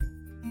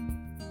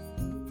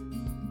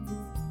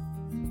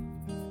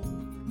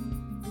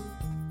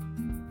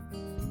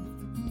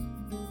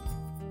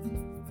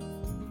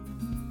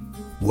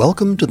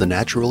Welcome to the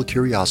Natural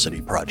Curiosity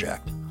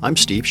Project. I'm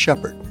Steve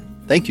Shepard.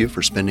 Thank you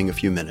for spending a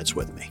few minutes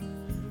with me.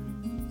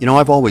 You know,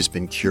 I've always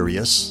been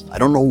curious. I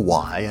don't know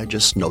why, I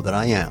just know that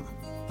I am.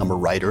 I'm a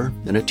writer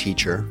and a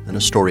teacher and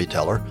a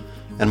storyteller,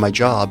 and my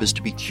job is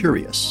to be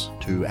curious,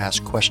 to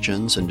ask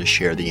questions and to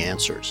share the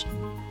answers.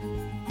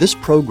 This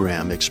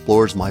program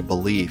explores my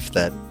belief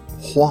that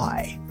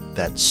why,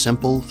 that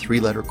simple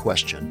three-letter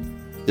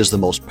question, is the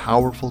most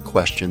powerful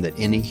question that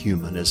any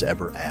human has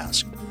ever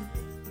asked.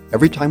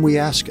 Every time we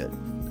ask it,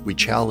 we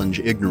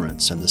challenge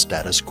ignorance and the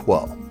status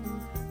quo.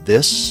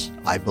 This,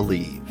 I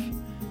believe.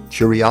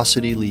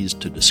 Curiosity leads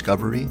to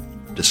discovery,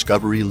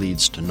 discovery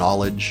leads to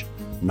knowledge,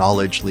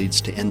 knowledge leads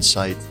to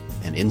insight,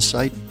 and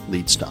insight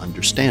leads to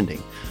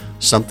understanding,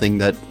 something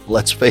that,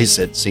 let's face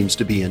it, seems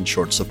to be in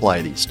short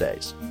supply these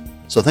days.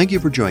 So thank you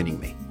for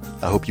joining me.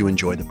 I hope you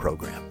enjoy the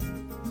program.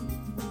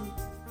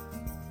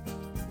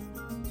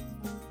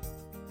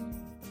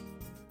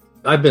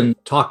 I've been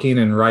talking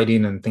and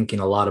writing and thinking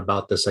a lot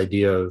about this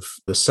idea of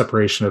the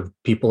separation of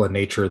people and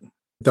nature.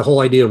 The whole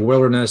idea of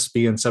wilderness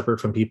being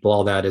separate from people,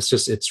 all that,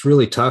 it's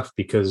really tough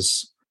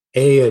because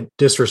it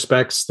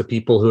disrespects the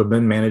people who have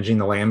been managing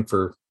the land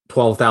for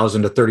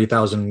 12,000 to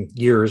 30,000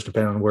 years,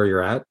 depending on where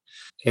you're at.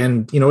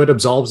 And, it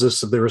absolves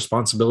us of the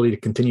responsibility to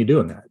continue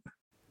doing that.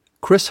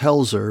 Chris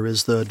Helzer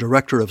is the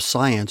Director of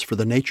Science for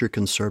the Nature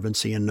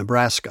Conservancy in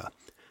Nebraska.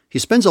 He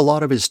spends a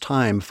lot of his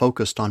time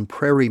focused on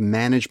prairie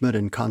management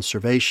and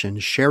conservation,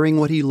 sharing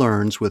what he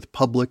learns with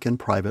public and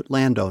private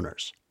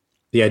landowners.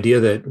 The idea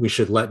that we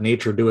should let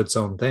nature do its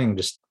own thing,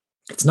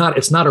 it's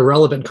not a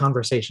relevant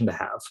conversation to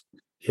have.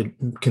 It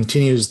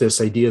continues this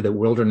idea that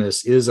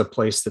wilderness is a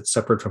place that's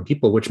separate from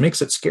people, which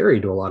makes it scary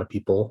to a lot of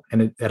people.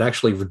 And it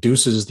actually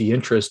reduces the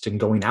interest in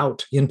going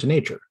out into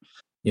nature.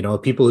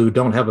 People who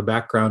don't have a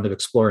background of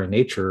exploring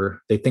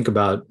nature, they think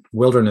about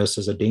wilderness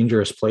as a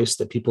dangerous place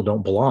that people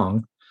don't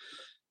belong.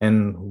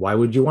 And why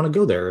would you want to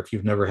go there if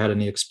you've never had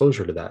any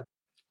exposure to that?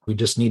 We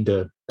just need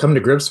to come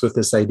to grips with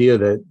this idea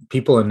that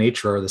people and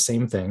nature are the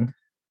same thing.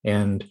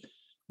 And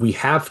we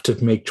have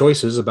to make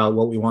choices about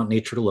what we want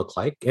nature to look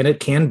like. And it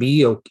can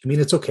be,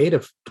 it's okay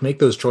to make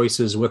those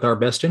choices with our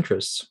best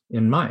interests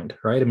in mind,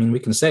 right? We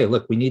can say,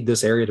 look, we need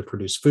this area to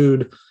produce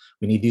food.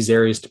 We need these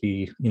areas to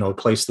be, a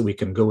place that we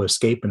can go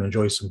escape and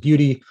enjoy some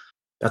beauty.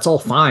 That's all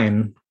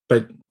fine,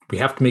 but we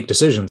have to make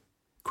decisions.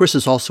 Chris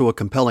is also a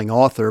compelling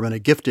author and a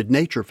gifted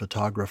nature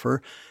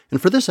photographer, and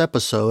for this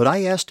episode,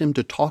 I asked him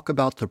to talk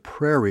about the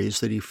prairies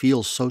that he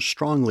feels so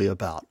strongly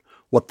about,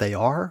 what they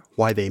are,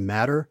 why they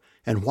matter,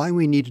 and why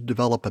we need to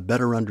develop a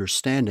better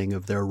understanding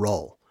of their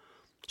role.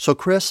 So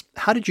Chris,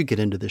 how did you get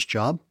into this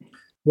job?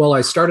 Well, I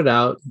started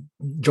out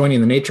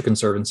joining the Nature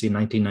Conservancy in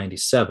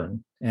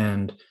 1997,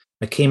 and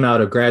I came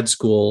out of grad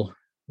school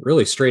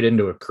really straight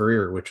into a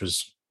career, which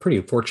was pretty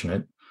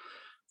fortunate.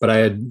 But I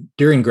had,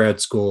 during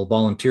grad school,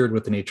 volunteered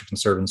with the Nature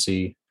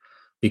Conservancy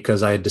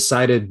because I had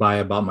decided by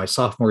about my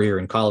sophomore year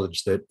in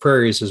college that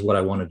prairies is what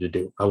I wanted to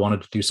do. I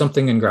wanted to do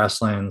something in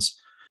grasslands.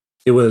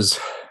 It was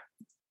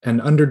an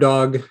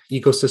underdog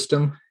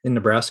ecosystem in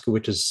Nebraska,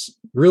 which is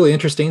really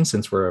interesting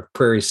since we're a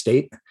prairie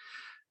state.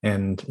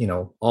 And,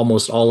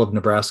 almost all of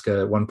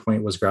Nebraska at one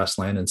point was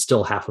grassland, and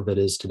still half of it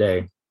is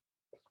today.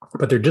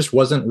 But there just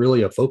wasn't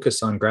really a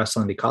focus on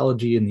grassland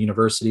ecology in the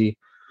university.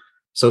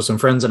 So some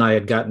friends and I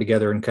had gotten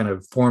together and kind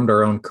of formed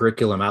our own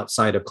curriculum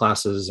outside of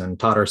classes and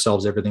taught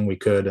ourselves everything we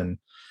could. And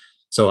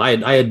so I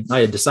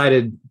had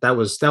decided that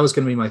was going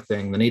to be my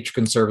thing. The Nature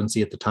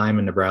Conservancy at the time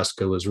in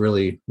Nebraska was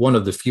really one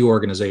of the few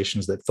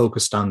organizations that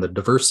focused on the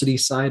diversity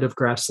side of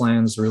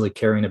grasslands, really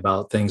caring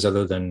about things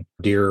other than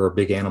deer or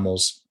big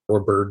animals or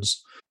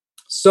birds.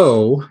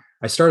 So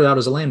I started out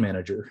as a land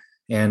manager.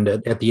 And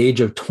at the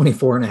age of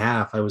 24 and a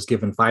half, I was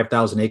given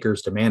 5,000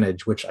 acres to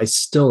manage, which I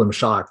still am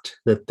shocked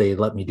that they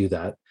let me do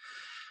that.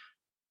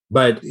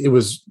 But it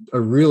was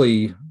a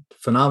really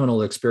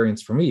phenomenal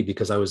experience for me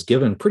because I was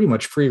given pretty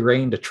much free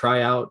rein to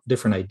try out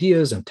different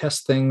ideas and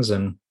test things.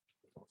 And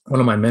one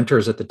of my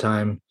mentors at the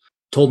time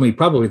told me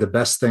probably the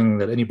best thing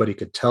that anybody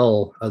could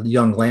tell a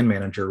young land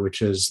manager,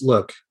 which is,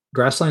 look,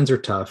 grasslands are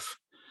tough.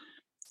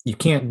 You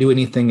can't do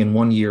anything in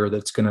 1 year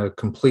that's going to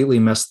completely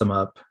mess them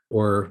up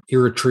or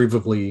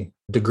irretrievably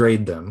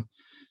degrade them.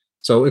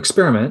 So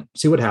experiment,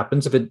 see what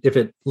happens. If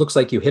it looks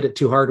like you hit it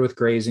too hard with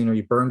grazing or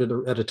you burned it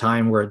at a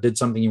time where it did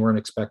something you weren't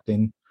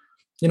expecting,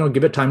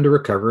 give it time to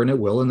recover, and it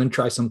will, and then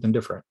try something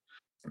different.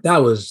 That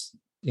was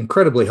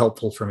incredibly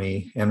helpful for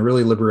me and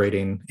really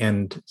liberating,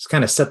 and it's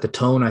kind of set the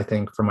tone, I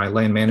think, for my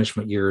land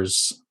management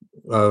years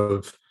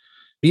of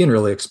being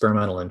really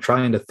experimental and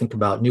trying to think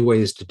about new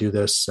ways to do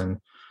this. And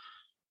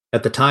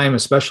at the time,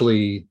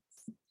 especially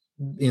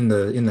in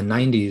the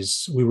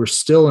 90s, we were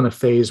still in a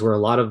phase where a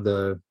lot of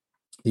the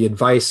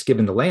advice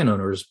given to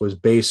landowners was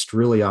based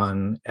really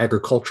on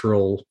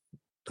agricultural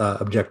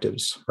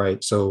objectives,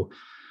 right? So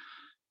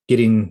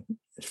getting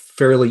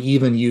fairly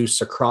even use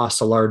across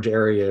a large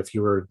area if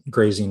you were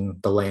grazing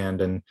the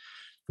land, and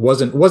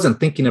wasn't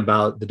thinking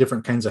about the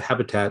different kinds of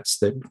habitats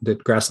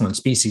that grassland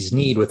species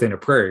need within a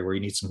prairie, where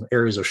you need some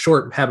areas of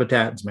short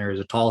habitat and some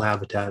areas of tall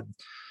habitat.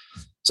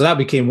 So that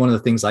became one of the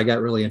things I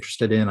got really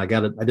interested in. I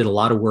did a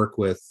lot of work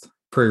with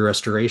prairie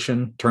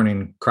restoration,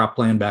 turning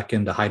cropland back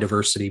into high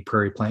diversity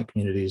prairie plant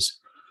communities,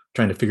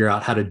 trying to figure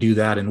out how to do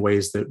that in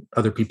ways that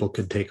other people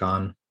could take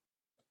on.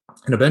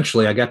 And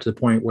eventually I got to the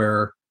point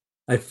where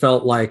I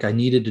felt like I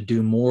needed to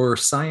do more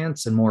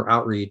science and more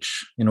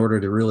outreach in order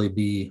to really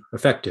be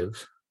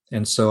effective.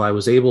 And so I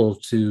was able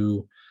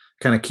to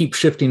kind of keep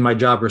shifting my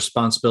job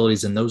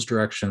responsibilities in those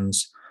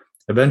directions.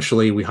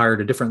 Eventually, we hired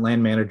a different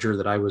land manager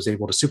that I was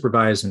able to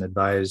supervise and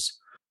advise.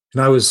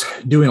 And I was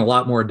doing a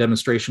lot more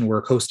demonstration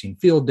work, hosting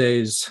field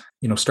days,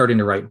 starting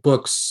to write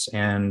books,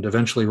 and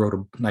eventually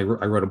I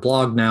wrote a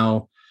blog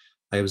now.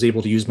 I was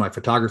able to use my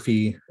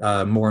photography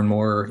more and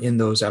more in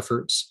those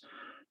efforts,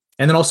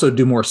 and then also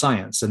do more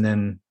science, and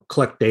then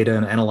collect data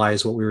and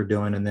analyze what we were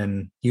doing, and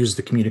then use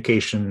the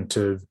communication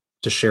to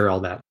share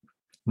all that.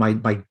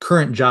 My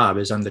current job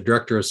is I'm the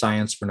director of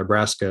science for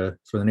Nebraska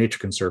for the Nature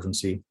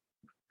Conservancy,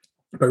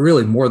 but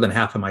really more than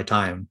half of my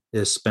time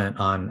is spent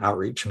on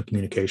outreach and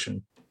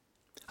communication.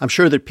 I'm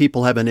sure that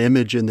people have an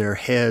image in their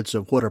heads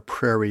of what a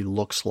prairie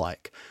looks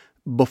like.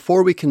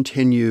 Before we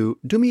continue,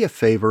 do me a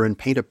favor and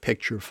paint a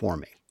picture for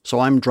me. So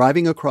I'm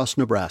driving across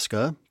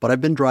Nebraska, but I've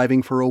been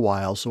driving for a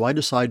while, so I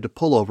decide to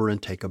pull over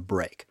and take a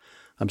break.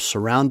 I'm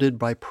surrounded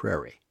by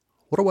prairie.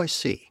 What do I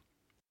see?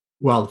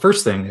 Well, the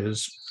first thing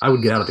is I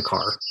would get out of the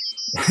car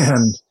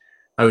and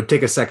I would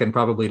take a second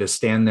probably to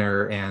stand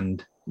there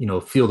and,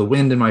 feel the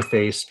wind in my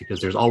face, because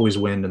there's always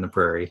wind in the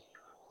prairie,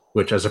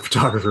 which as a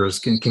photographer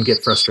can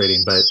get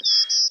frustrating, but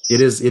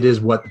it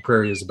is what the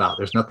prairie is about.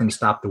 There's nothing to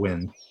stop the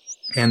wind.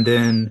 And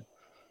then,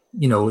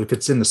 if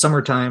it's in the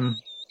summertime,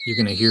 you're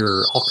going to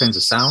hear all kinds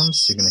of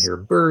sounds. You're going to hear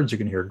birds, you're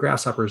going to hear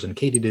grasshoppers and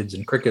katydids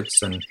and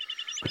crickets and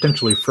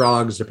potentially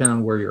frogs, depending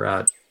on where you're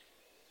at.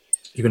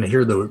 You're going to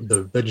hear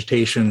the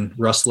vegetation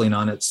rustling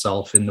on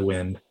itself in the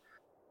wind.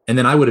 And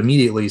then I would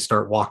immediately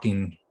start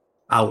walking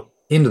out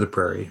into the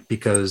prairie,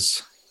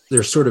 because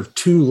there's sort of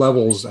two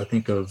levels, I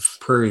think, of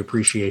prairie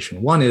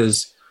appreciation. One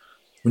is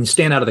when you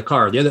stand out of the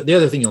car, the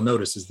other thing you'll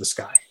notice is the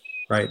sky,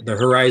 right? The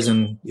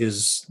horizon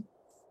is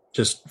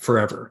just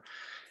forever.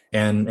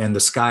 And the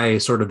sky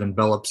sort of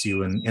envelops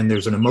you. And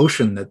there's an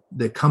emotion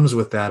that comes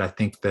with that, I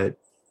think, that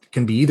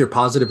can be either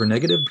positive or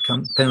negative,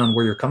 depending on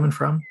where you're coming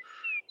from.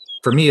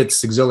 For me,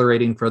 it's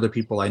exhilarating. For other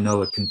people, I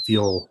know it can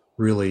feel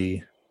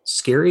really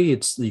scary.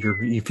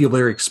 You feel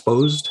very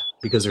exposed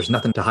because there's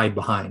nothing to hide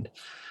behind.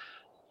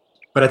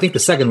 But I think the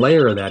second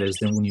layer of that is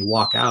then when you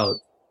walk out,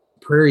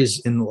 prairies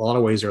in a lot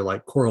of ways are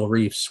like coral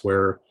reefs,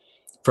 where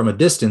from a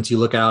distance you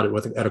look out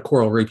at a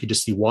coral reef, you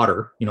just see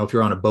water. If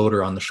you're on a boat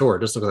or on the shore, it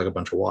just looks like a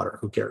bunch of water.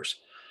 Who cares?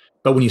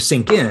 But when you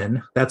sink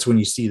in, that's when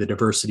you see the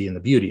diversity and the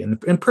beauty.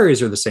 And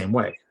prairies are the same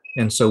way.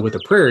 And so with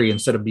a prairie,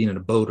 instead of being in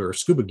a boat or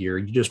scuba gear,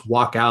 you just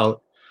walk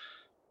out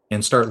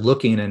and start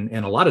looking.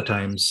 And a lot of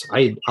times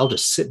I'll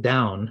just sit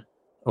down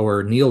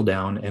or kneel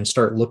down and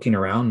start looking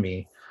around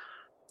me.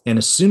 And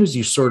as soon as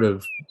you sort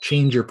of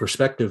change your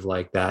perspective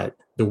like that,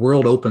 the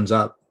world opens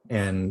up,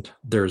 and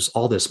there's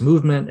all this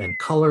movement and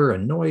color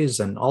and noise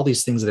and all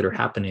these things that are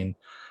happening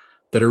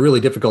that are really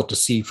difficult to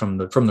see from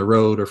the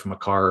road or from a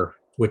car,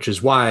 which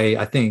is why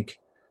I think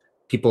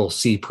people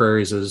see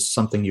prairies as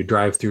something you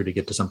drive through to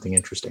get to something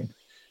interesting,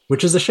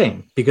 which is a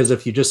shame, because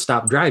if you just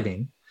stop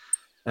driving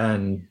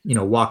and,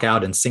 walk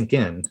out and sink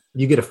in,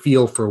 you get a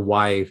feel for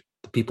why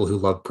the people who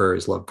love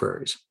prairies love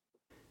prairies.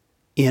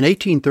 In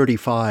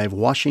 1835,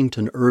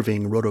 Washington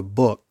Irving wrote a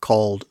book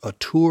called A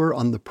Tour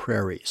on the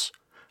Prairies.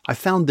 I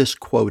found this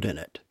quote in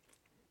it.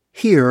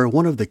 Here,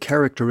 one of the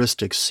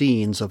characteristic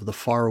scenes of the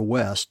far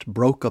west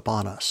broke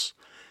upon us,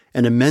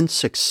 an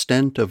immense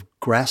extent of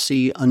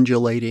grassy,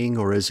 undulating,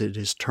 or as it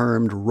is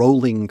termed,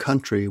 rolling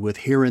country, with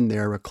here and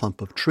there a clump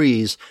of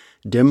trees,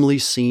 dimly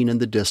seen in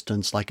the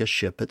distance like a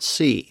ship at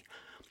sea,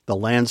 the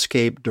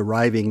landscape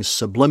deriving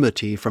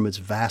sublimity from its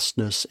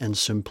vastness and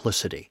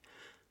simplicity.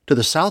 To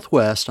the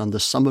southwest, on the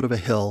summit of a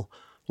hill,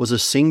 was a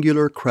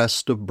singular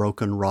crest of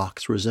broken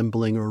rocks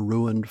resembling a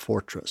ruined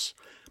fortress.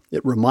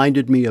 It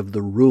reminded me of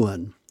the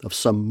ruin of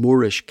some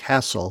Moorish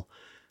castle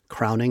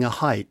crowning a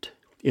height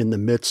in the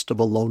midst of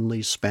a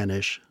lonely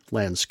Spanish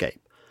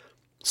landscape.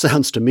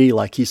 Sounds to me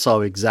like he saw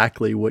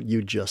exactly what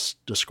you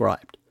just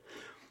described.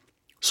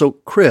 So,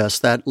 Chris,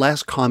 that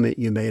last comment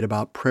you made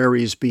about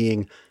prairies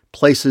being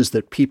places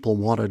that people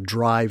want to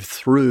drive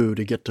through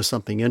to get to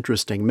something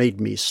interesting made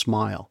me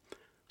smile.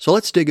 So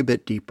let's dig a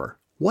bit deeper.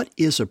 What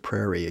is a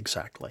prairie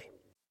exactly?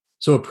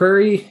 So a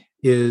prairie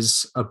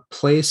is a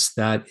place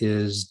that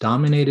is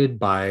dominated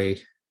by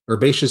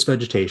herbaceous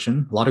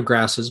vegetation, a lot of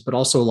grasses, but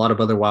also a lot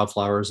of other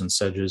wildflowers and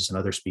sedges and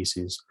other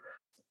species.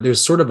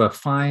 There's sort of a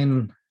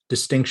fine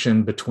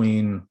distinction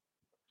between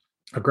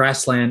a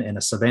grassland and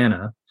a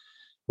savanna,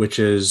 which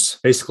is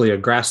basically a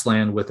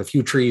grassland with a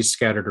few trees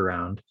scattered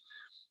around.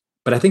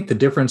 But I think the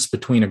difference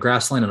between a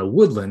grassland and a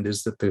woodland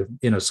is that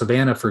in a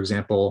savanna, for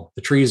example,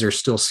 the trees are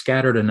still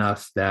scattered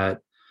enough that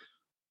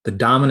the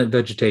dominant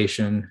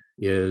vegetation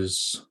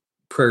is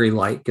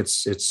prairie-like.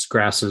 It's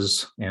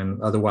grasses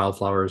and other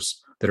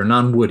wildflowers that are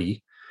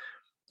non-woody.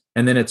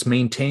 And then it's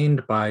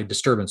maintained by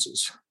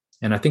disturbances.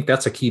 And I think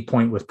that's a key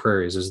point with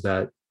prairies, is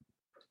that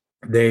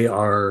they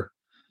are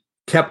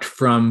kept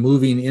from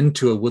moving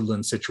into a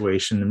woodland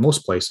situation in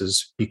most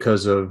places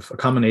because of a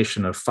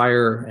combination of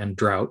fire and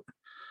drought,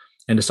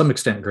 and to some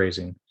extent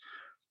grazing.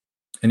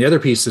 And the other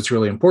piece that's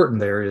really important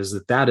there is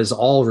that that is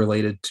all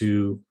related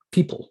to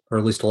people, or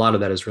at least a lot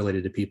of that is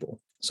related to people.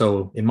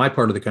 So in my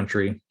part of the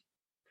country,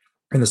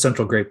 in the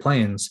Central Great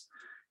Plains,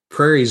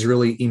 prairies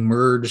really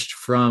emerged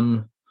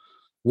from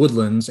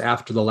woodlands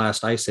after the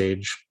last ice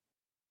age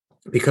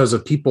because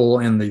of people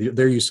and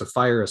their use of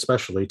fire,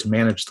 especially to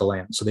manage the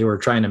land. So they were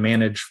trying to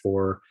manage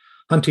for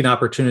hunting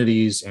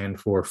opportunities and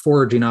for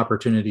foraging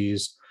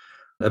opportunities,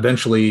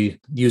 eventually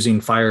using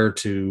fire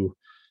to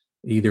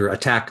either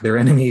attack their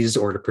enemies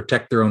or to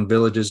protect their own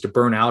villages, to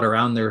burn out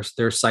around their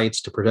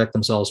sites to protect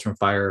themselves from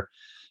fire,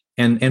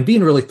 and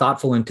being really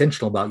thoughtful and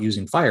intentional about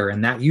using fire.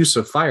 And that use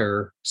of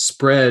fire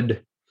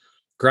spread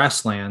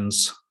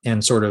grasslands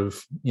and sort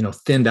of,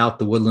 thinned out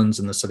the woodlands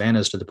and the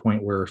savannas to the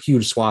point where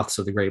huge swaths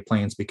of the Great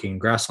Plains became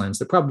grasslands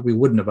that probably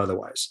wouldn't have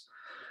otherwise.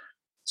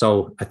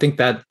 So I think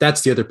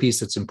that's the other piece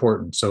that's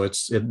important. So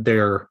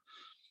they're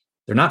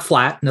not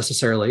flat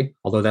necessarily,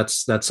 although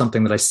that's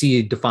something that I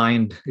see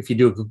defined. If you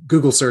do a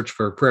Google search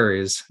for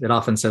prairies, it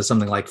often says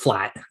something like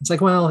flat. It's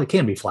like, well, it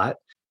can be flat,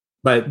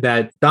 but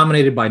that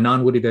dominated by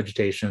non-woody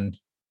vegetation,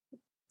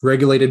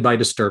 regulated by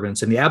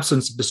disturbance. In the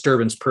absence of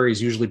disturbance,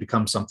 prairies usually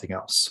become something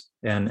else.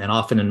 And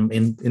often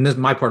in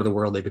my part of the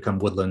world, they become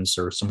woodlands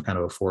or some kind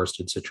of a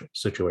forested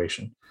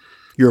situation.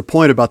 Your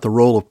point about the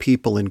role of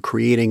people in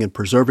creating and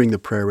preserving the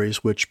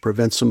prairies, which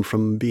prevents them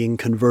from being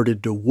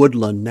converted to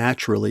woodland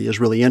naturally, is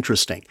really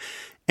interesting.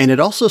 And it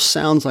also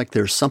sounds like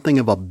there's something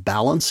of a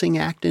balancing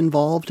act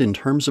involved in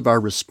terms of our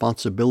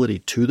responsibility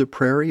to the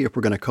prairie if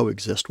we're going to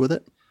coexist with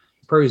it.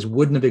 Prairies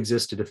wouldn't have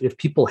existed if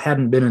people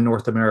hadn't been in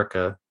North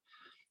America.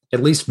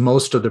 At least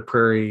most of the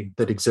prairie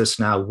that exists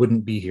now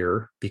wouldn't be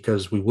here,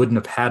 because we wouldn't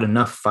have had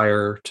enough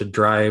fire to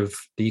drive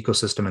the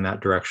ecosystem in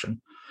that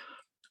direction.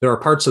 There are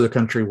parts of the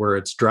country where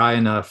it's dry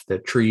enough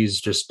that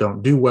trees just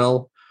don't do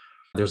well.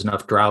 There's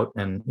enough drought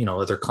and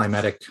other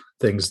climatic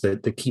things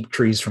that keep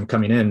trees from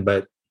coming in.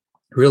 But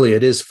really,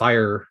 it is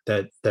fire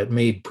that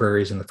made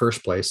prairies in the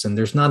first place. And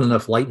there's not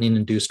enough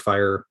lightning-induced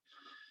fire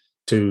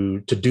to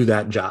do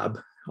that job,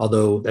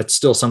 although that's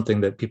still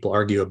something that people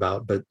argue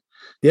about. But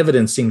the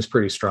evidence seems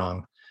pretty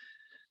strong.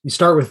 You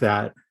start with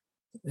that,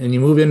 and you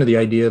move into the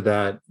idea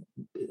that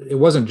it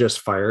wasn't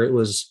just fire. It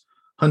was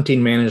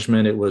hunting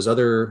management. It was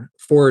other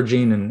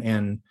foraging,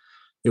 and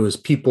it was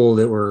people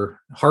that were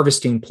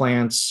harvesting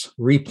plants,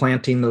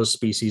 replanting those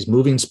species,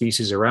 moving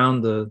species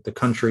around the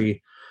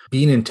country,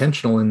 being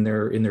intentional in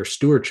their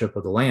stewardship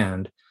of the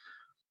land.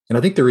 And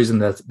I think the reason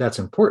that's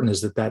important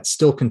is that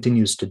still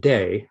continues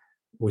today.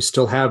 We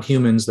still have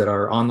humans that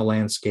are on the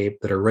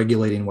landscape, that are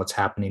regulating what's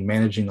happening,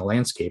 managing the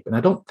landscape. And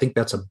I don't think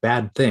that's a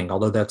bad thing,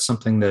 although that's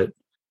something that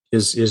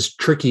is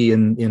tricky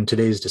in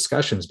today's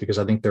discussions, because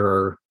I think there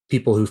are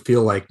people who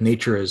feel like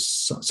nature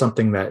is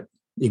something that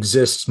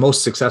exists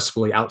most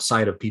successfully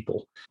outside of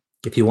people.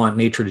 If you want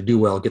nature to do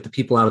well, get the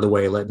people out of the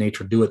way, let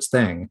nature do its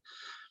thing,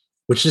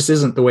 which just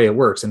isn't the way it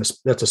works. And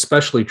that's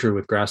especially true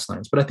with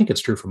grasslands, but I think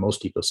it's true for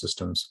most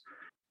ecosystems.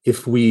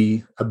 If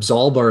we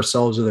absolve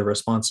ourselves of the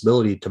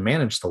responsibility to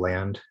manage the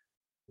land,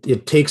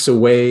 it takes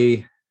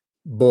away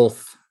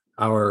both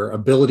our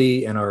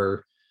ability and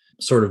our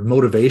sort of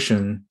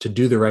motivation to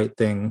do the right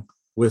thing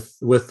with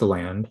the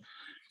land.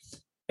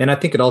 And I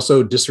think it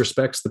also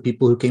disrespects the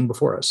people who came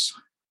before us.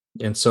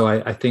 And so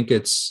I think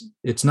it's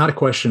not a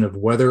question of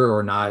whether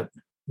or not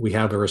we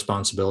have a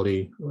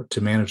responsibility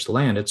to manage the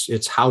land.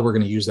 It's how we're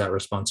going to use that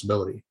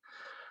responsibility.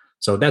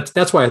 So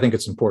that's why I think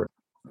it's important,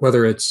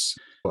 whether it's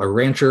a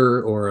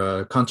rancher or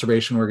a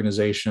conservation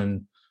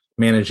organization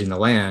managing the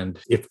land.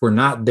 If we're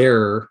not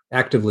there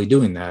actively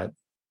doing that,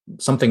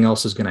 something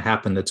else is going to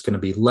happen that's going to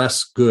be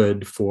less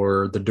good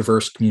for the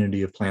diverse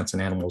community of plants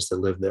and animals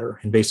that live there.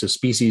 Invasive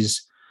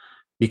species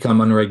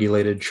become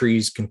unregulated.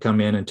 Trees can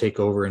come in and take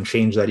over and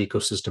change that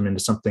ecosystem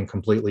into something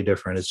completely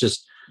different.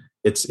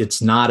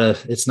 It's not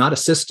a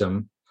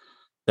system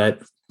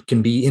that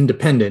can be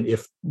independent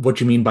if what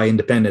you mean by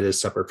independent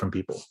is separate from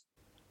people.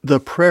 The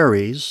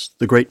prairies,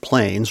 the Great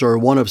Plains, are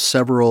one of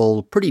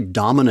several pretty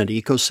dominant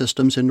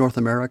ecosystems in North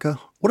America.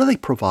 What do they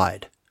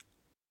provide?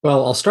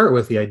 Well, I'll start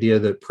with the idea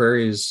that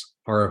prairies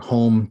are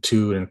home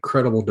to an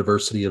incredible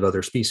diversity of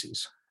other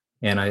species.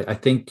 And I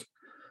think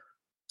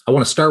I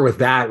want to start with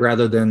that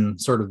rather than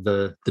sort of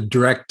the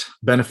direct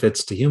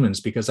benefits to humans,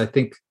 because I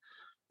think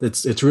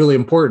it's really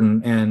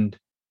important. And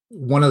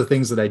one of the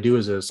things that I do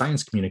as a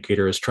science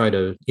communicator is try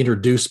to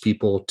introduce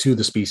people to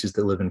the species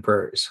that live in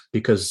prairies,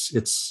 because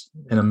it's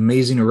an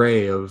amazing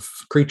array of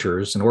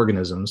creatures and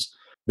organisms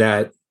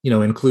that,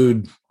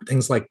 include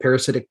things like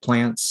parasitic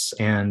plants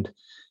and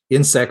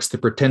insects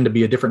that pretend to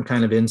be a different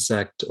kind of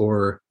insect,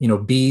 or,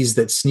 bees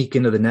that sneak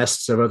into the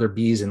nests of other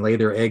bees and lay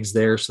their eggs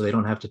there so they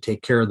don't have to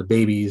take care of the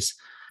babies.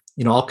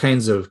 All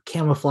kinds of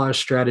camouflage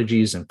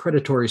strategies and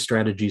predatory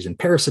strategies and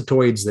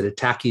parasitoids that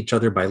attack each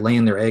other by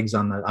laying their eggs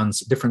on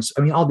different.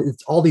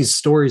 All these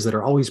stories that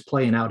are always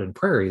playing out in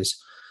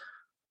prairies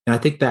And I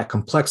think that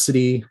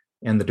complexity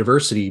and the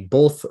diversity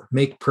both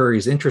make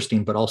prairies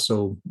interesting, but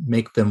also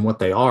make them what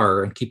they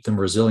are and keep them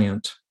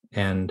resilient.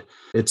 And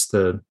it's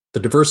the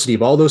diversity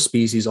of all those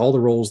species, all the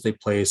roles they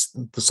play,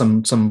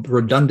 some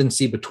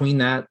redundancy between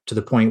that, to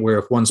the point where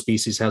if one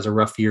species has a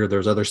rough year,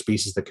 there's other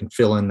species that can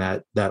fill in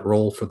that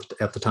role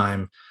at the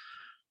time.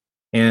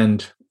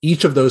 And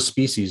each of those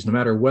species, no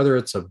matter whether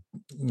it's a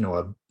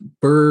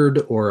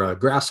bird or a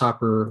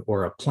grasshopper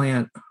or a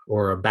plant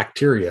or a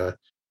bacteria,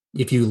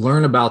 if you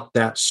learn about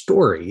that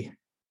story,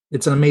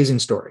 it's an amazing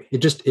story.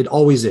 It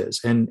always is.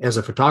 And as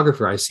a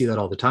photographer, I see that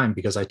all the time,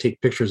 because I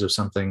take pictures of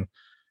something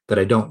that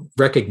I don't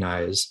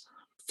recognize,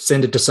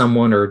 send it to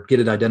someone or get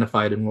it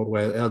identified in what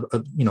way,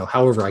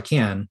 however I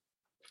can.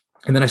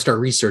 And then I start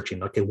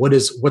researching, okay,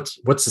 what's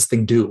this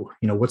thing do?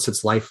 What's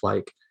its life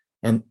like?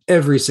 And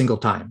every single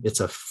time,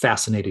 it's a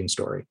fascinating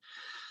story.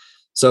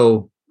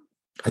 So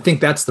I think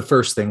that's the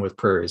first thing with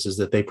prairies, is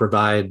that they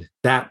provide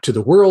that to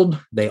the world.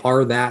 They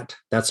are that.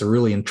 That's a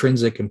really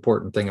intrinsic,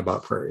 important thing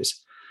about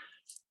prairies.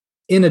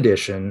 In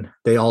addition,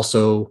 they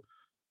also,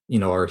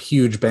 are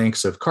huge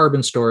banks of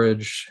carbon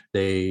storage.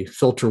 They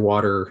filter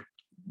water.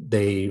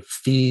 They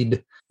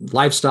feed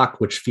livestock,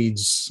 which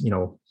feeds,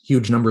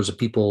 huge numbers of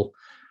people.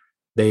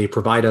 They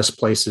provide us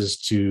places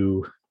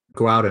to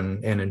go out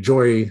and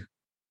enjoy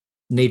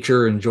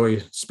nature, enjoy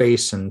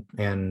space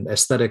and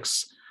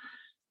aesthetics.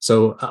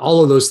 So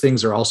all of those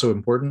things are also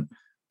important,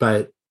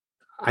 but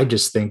I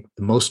just think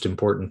the most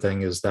important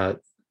thing is that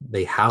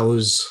they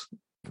house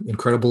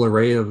incredible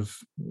array of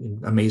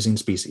amazing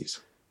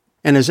species.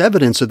 And as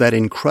evidence of that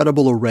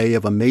incredible array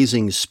of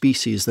amazing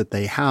species that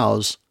they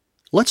house,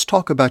 let's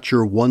talk about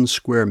your 1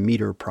 square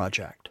meter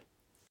project.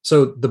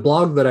 So the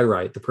blog that I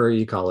write, The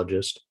Prairie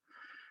Ecologist,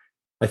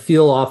 I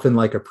feel often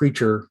like a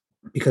preacher,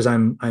 because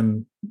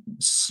I'm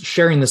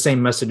sharing the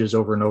same messages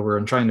over and over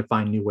and trying to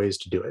find new ways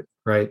to do it,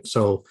 right?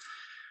 So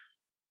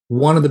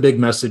one of the big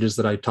messages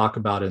that I talk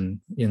about in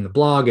the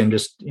blog and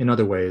just in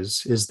other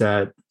ways is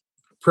that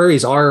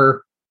prairies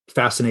are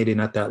fascinating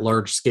at that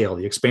large scale.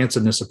 The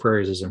expansiveness of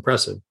prairies is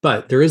impressive,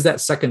 but there is that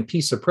second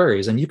piece of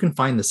prairies, and you can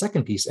find the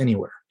second piece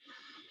anywhere.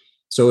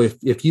 So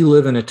if you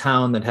live in a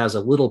town that has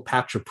a little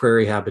patch of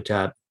prairie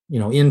habitat,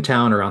 in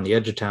town or on the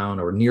edge of town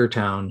or near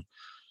town,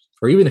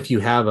 or even if you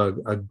have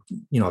a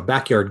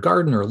backyard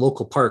garden or a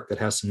local park that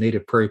has some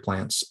native prairie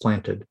plants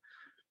planted,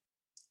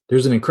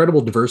 there's an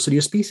incredible diversity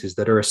of species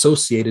that are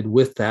associated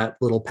with that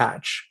little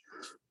patch.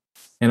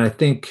 And I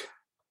think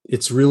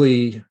it's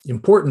really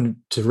important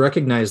to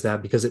recognize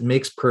that, because it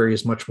makes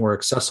prairies much more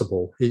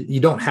accessible. You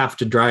don't have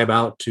to drive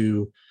out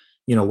to,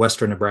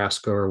 western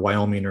Nebraska or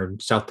Wyoming or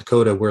South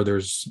Dakota, where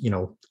there's,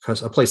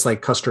 a place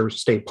like Custer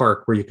State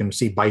Park where you can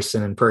see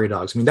bison and prairie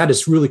dogs. I mean, that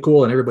is really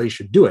cool and everybody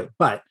should do it,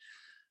 but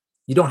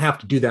you don't have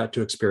to do that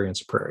to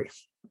experience a prairie.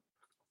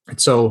 And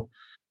so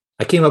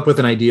I came up with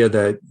an idea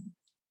that,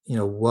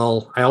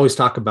 I always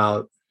talk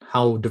about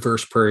how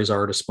diverse prairies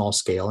are at a small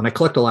scale. And I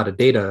collect a lot of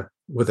data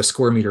with a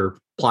square meter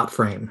plot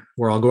frame,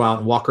 where I'll go out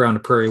and walk around a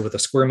prairie with a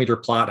square meter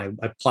plot. I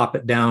plop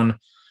it down.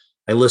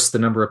 I list the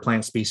number of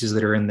plant species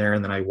that are in there,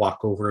 and then I walk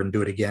over and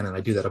do it again. And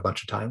I do that a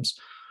bunch of times.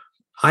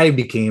 I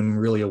became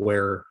really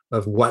aware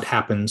of what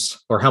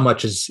happens, or how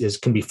much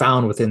can be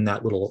found within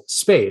that little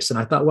space. And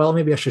I thought, well,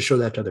 maybe I should show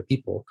that to other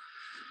people.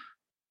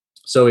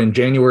 So in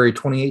January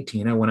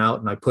 2018, I went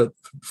out and I put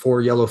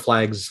 4 yellow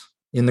flags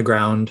in the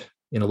ground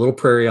in a little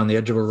prairie on the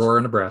edge of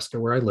Aurora, Nebraska,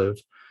 where I live.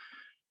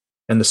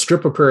 And the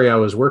strip of prairie I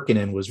was working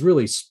in was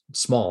really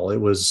small. It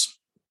was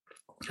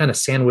kind of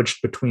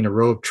sandwiched between a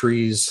row of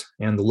trees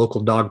and the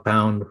local dog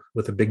pound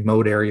with a big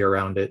mowed area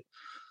around it.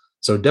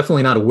 So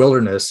definitely not a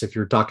wilderness. If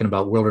you're talking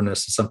about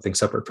wilderness as something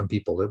separate from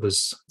people, it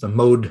was a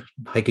mowed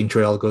hiking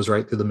trail that goes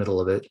right through the middle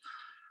of it.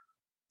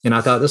 And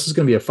I thought, this is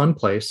going to be a fun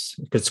place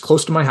because it's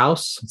close to my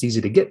house. It's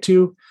easy to get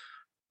to.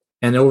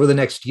 And over the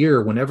next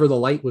year, whenever the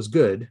light was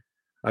good,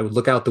 I would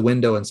look out the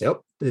window and say,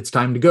 oh, it's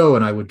time to go.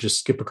 And I would just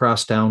skip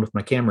across town with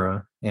my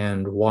camera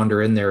and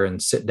wander in there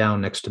and sit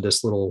down next to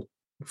this little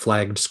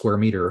flagged square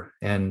meter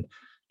and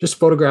just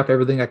photograph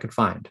everything I could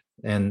find.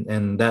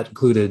 And that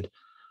included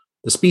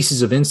the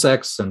species of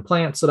insects and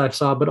plants that I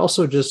saw, but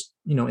also just,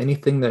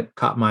 anything that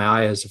caught my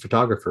eye as a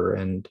photographer.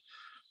 And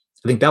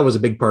I think that was a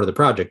big part of the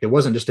project. It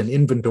wasn't just an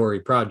inventory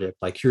project,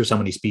 like here's how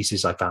many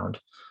species I found.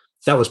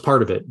 That was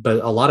part of it.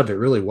 But a lot of it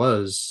really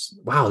was,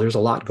 wow, there's a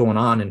lot going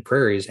on in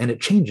prairies, and it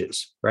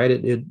changes,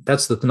 right?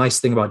 That's the nice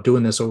thing about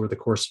doing this over the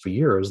course of a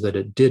year, is that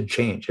it did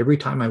change. Every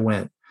time I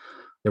went,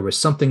 there was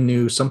something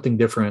new, something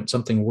different,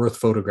 something worth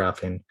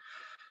photographing.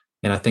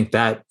 And I think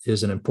that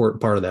is an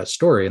important part of that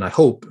story. And I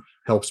hope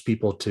helps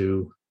people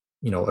to,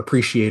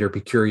 appreciate or be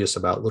curious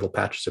about little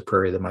patches of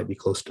prairie that might be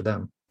close to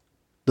them.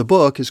 The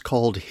book is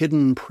called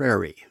Hidden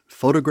Prairie,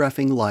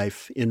 Photographing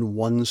Life in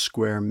 1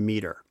 Square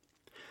Meter.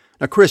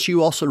 Now, Chris,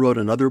 you also wrote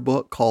another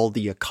book called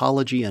The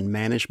Ecology and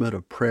Management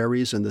of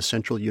Prairies in the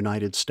Central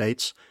United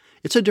States.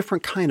 It's a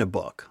different kind of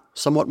book,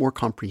 somewhat more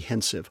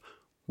comprehensive.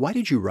 Why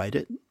did you write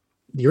it?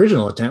 The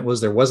original intent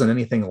was there wasn't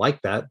anything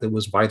like that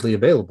was widely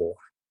available.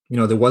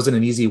 there wasn't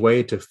an easy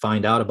way to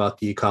find out about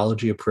the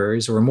ecology of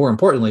prairies, or more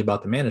importantly,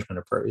 about the management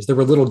of prairies. There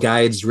were little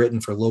guides written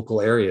for local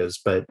areas,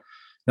 but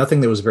nothing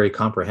that was very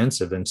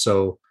comprehensive. And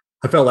so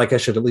I felt like I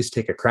should at least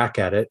take a crack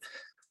at it.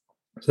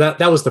 So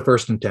that was the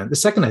first intent. The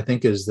second, I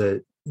think, is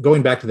that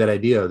going back to that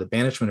idea, the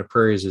management of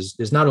prairies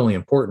is not only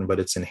important, but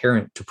it's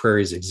inherent to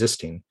prairies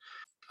existing.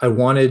 I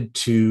wanted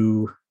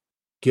to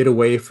get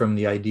away from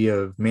the idea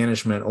of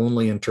management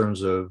only in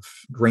terms of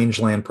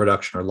rangeland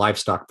production or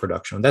livestock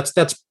production.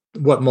 That's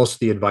what most of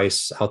the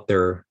advice out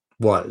there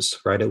was,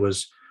 right? It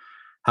was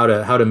how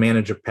to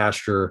manage a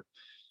pasture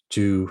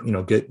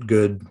to, get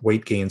good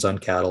weight gains on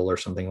cattle or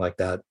something like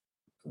that,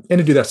 and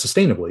to do that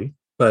sustainably.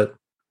 But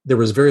there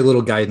was very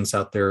little guidance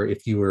out there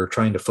if you were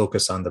trying to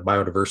focus on the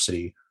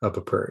biodiversity of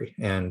a prairie.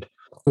 And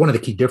one of the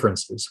key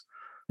differences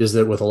is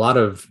that with a lot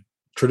of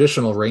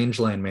traditional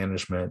rangeland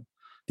management,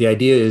 the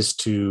idea is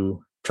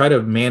to try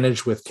to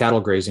manage with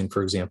cattle grazing,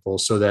 for example,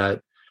 so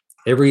that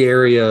every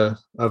area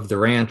of the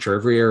ranch or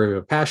every area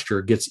of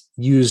pasture gets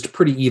used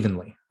pretty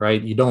evenly,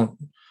 right? You don't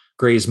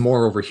graze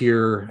more over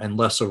here and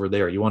less over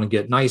there. You want to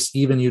get nice,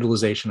 even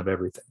utilization of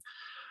everything.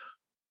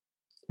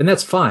 And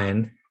that's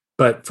fine.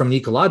 But from the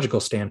ecological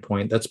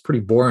standpoint, that's pretty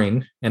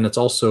boring. And it's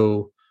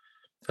also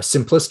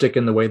simplistic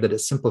in the way that it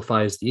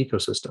simplifies the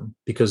ecosystem,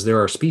 because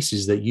there are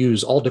species that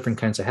use all different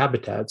kinds of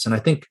habitats. And I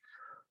think,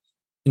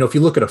 if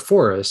you look at a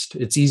forest,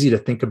 it's easy to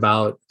think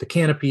about the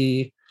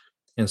canopy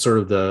and sort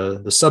of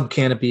the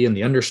subcanopy and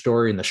the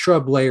understory and the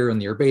shrub layer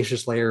and the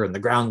herbaceous layer and the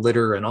ground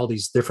litter and all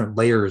these different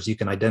layers you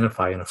can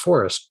identify in a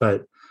forest.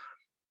 But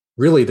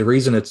really, the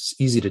reason it's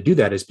easy to do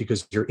that is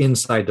because you're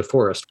inside the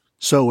forest.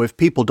 So if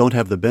people don't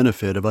have the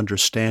benefit of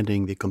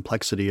understanding the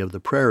complexity of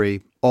the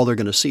prairie, all they're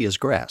going to see is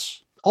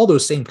grass. All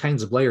those same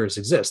kinds of layers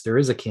exist. There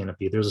is a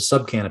canopy, there's a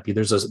subcanopy,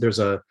 there's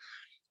a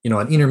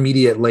an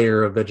intermediate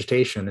layer of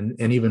vegetation.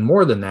 And even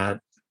more than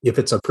that, if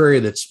it's a prairie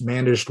that's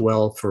managed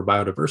well for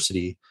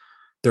biodiversity,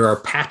 there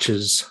are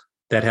patches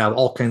that have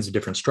all kinds of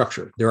different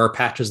structure. There are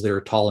patches that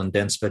are tall and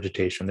dense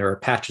vegetation. There are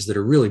patches that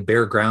are really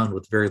bare ground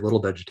with very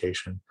little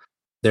vegetation.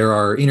 There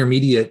are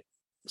intermediate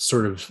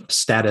sort of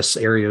status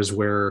areas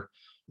where,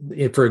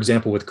 for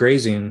example, with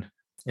grazing,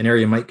 an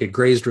area might get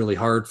grazed really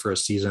hard for a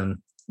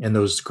season, and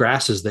those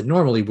grasses that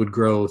normally would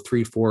grow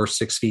 3, 4,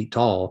 6 feet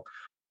tall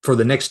for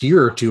the next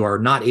year or two are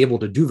not able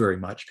to do very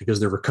much because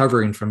they're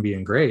recovering from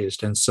being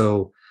grazed. And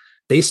so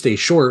they stay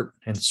short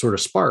and sort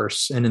of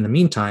sparse. And in the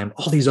meantime,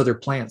 all these other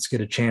plants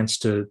get a chance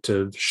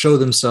to show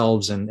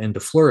themselves and to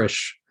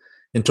flourish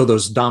until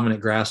those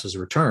dominant grasses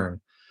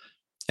return.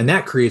 And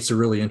that creates a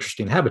really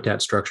interesting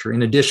habitat structure,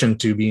 in addition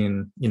to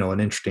being, an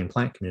interesting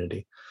plant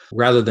community.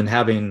 Rather than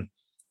having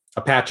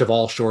a patch of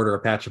all short or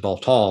a patch of all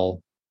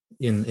tall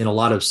in a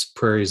lot of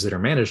prairies that are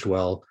managed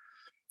well,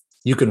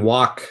 you can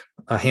walk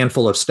a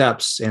handful of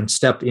steps and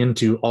step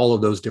into all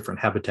of those different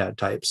habitat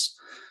types.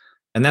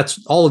 And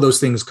that's all of those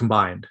things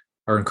combined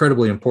are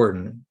incredibly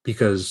important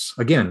because,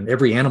 again,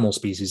 every animal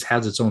species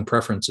has its own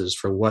preferences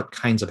for what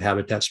kinds of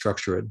habitat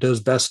structure it does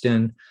best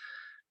in.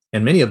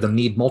 And many of them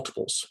need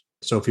multiples.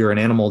 So if you're an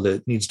animal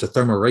that needs to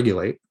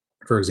thermoregulate,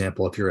 for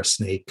example, if you're a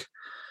snake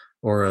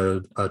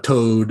or a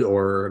toad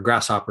or a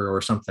grasshopper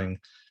or something,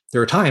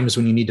 there are times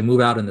when you need to move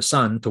out in the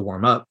sun to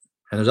warm up.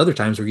 And there's other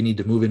times where you need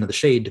to move into the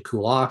shade to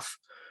cool off,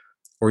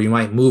 or you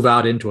might move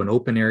out into an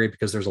open area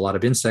because there's a lot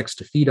of insects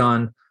to feed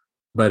on.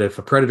 But if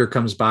a predator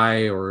comes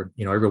by, or,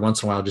 every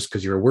once in a while, just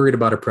because you're worried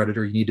about a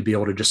predator, you need to be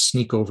able to just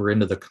sneak over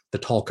into the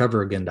tall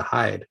cover again to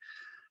hide.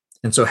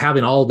 And so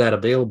having all of that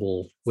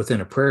available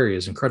within a prairie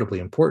is incredibly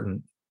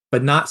important,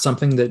 but not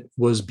something that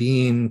was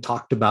being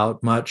talked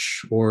about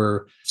much,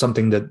 or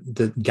something that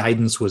the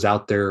guidance was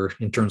out there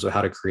in terms of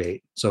how to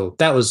create. So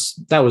that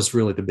was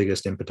really the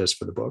biggest impetus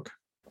for the book.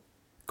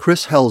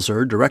 Chris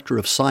Helzer, Director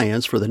of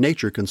Science for the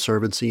Nature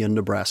Conservancy in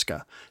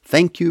Nebraska.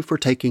 Thank you for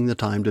taking the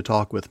time to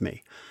talk with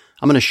me.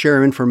 I'm going to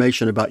share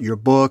information about your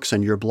books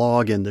and your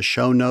blog in the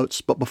show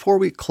notes, but before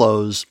we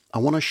close, I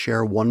want to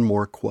share one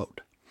more quote.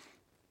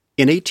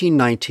 In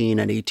 1819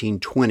 and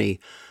 1820,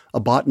 a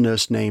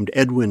botanist named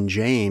Edwin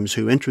James,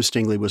 who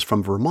interestingly was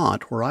from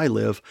Vermont, where I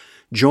live,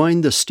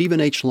 joined the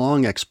Stephen H.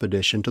 Long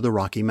expedition to the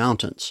Rocky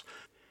Mountains.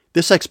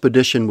 This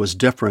expedition was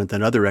different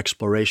than other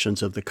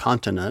explorations of the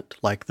continent,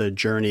 like the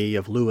journey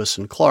of Lewis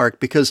and Clark,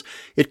 because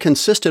it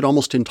consisted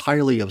almost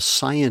entirely of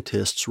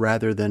scientists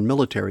rather than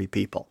military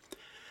people.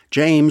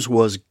 James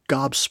was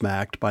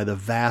gobsmacked by the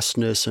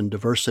vastness and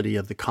diversity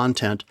of the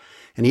content,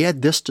 and he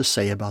had this to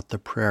say about the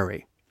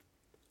prairie.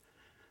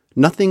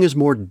 Nothing is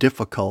more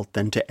difficult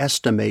than to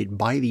estimate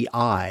by the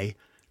eye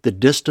the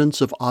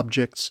distance of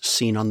objects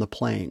seen on the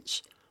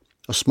plains.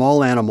 A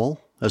small animal,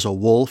 as a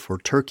wolf or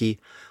turkey,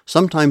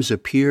 sometimes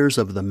appears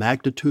of the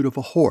magnitude of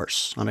a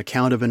horse on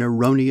account of an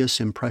erroneous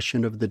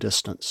impression of the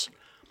distance.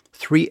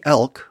 3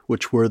 elk,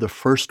 which were the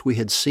first we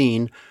had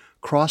seen,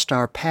 crossed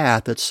our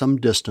path at some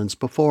distance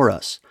before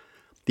us.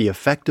 The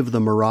effect of the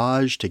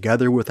mirage,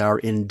 together with our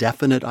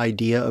indefinite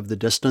idea of the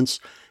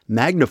distance,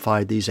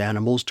 magnified these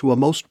animals to a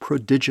most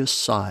prodigious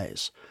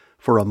size.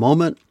 For a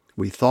moment,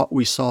 we thought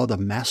we saw the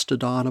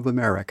mastodon of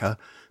America,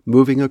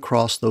 moving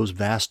across those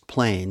vast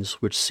plains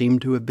which seem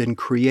to have been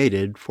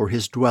created for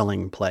his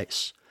dwelling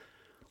place.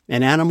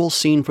 An animal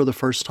seen for the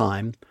first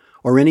time,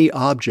 or any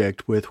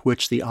object with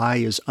which the eye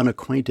is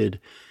unacquainted,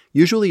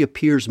 usually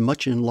appears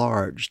much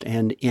enlarged,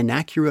 and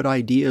inaccurate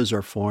ideas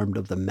are formed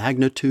of the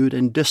magnitude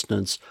and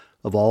distance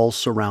of all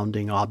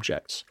surrounding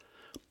objects.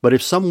 But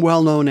if some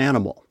well-known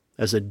animal,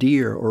 as a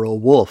deer or a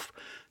wolf,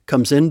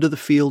 comes into the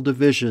field of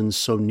vision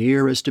so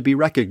near as to be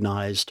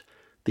recognized,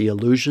 the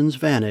illusions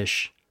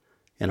vanish,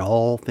 and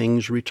all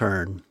things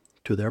return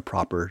to their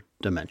proper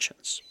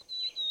dimensions.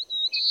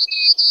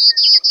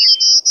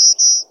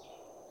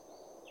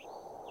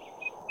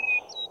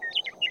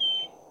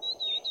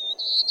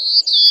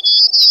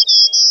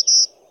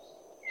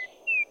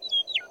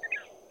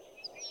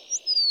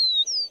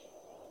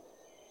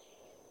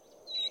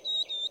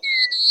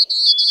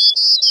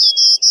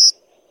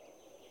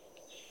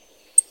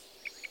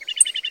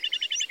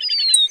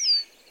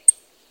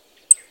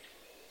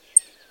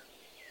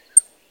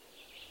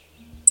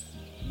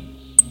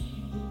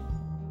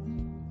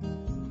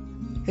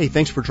 Hey,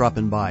 thanks for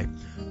dropping by.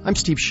 I'm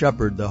Steve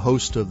Shepard, the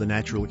host of the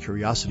Natural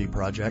Curiosity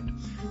Project,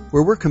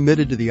 where we're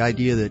committed to the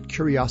idea that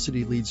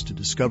curiosity leads to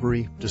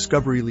discovery,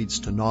 discovery leads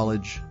to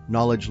knowledge,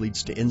 knowledge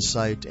leads to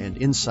insight, and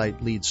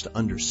insight leads to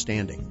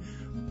understanding.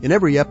 In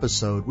every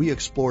episode, we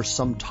explore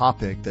some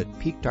topic that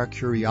piqued our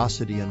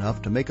curiosity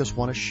enough to make us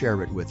want to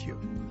share it with you.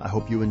 I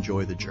hope you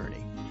enjoy the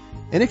journey.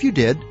 And if you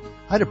did,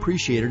 I'd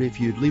appreciate it if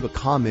you'd leave a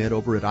comment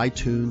over at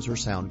iTunes or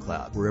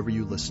SoundCloud, wherever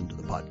you listen to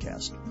the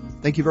podcast.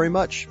 Thank you very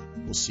much.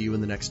 We'll see you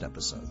in the next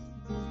episode.